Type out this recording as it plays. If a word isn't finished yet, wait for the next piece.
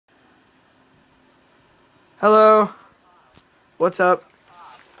Hello, what's up?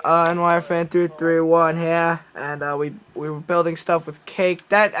 NYFan331 here, and we were building stuff with cake.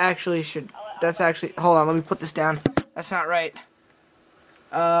 That's actually, hold on, let me put this down. That's not right.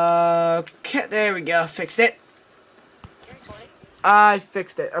 Okay, there we go, fixed it. I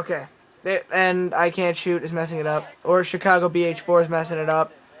fixed it, okay. And I can't shoot is messing it up. Or Chicago BH4 is messing it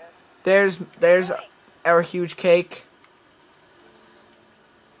up. There's our huge cake.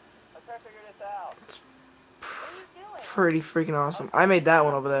 Pretty freaking awesome. I made that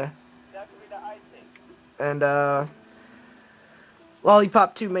one over there. And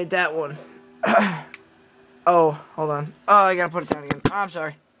Lollipop 2 made that one. Oh, hold on. Oh, I gotta put it down again. Oh, I'm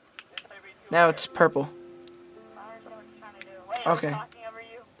sorry. Now it's purple. Okay.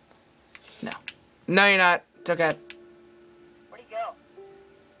 No. No, you're not. It's okay.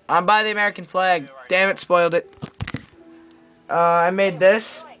 I'm by the American flag. Damn it, spoiled it. I made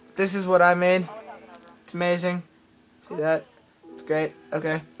this. This is what I made. It's amazing. See that? It's great.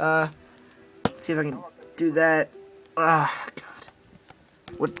 Okay. Let's see if I can do that. Ah, God.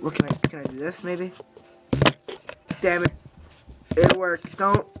 What can I do this maybe? Damn it. It'll work.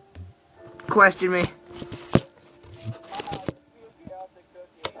 Don't question me.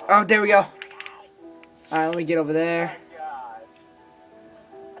 Oh, there we go. Alright, let me get over there.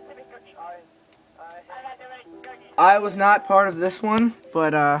 I was not part of this one,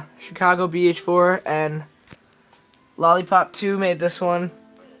 but Chicago BH4 and Lollipop 2 made this one.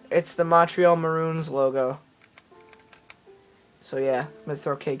 It's the Montreal Maroons logo. So yeah, I'm gonna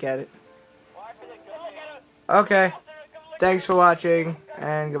throw cake at it. Okay. Thanks for watching,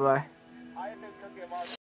 and goodbye.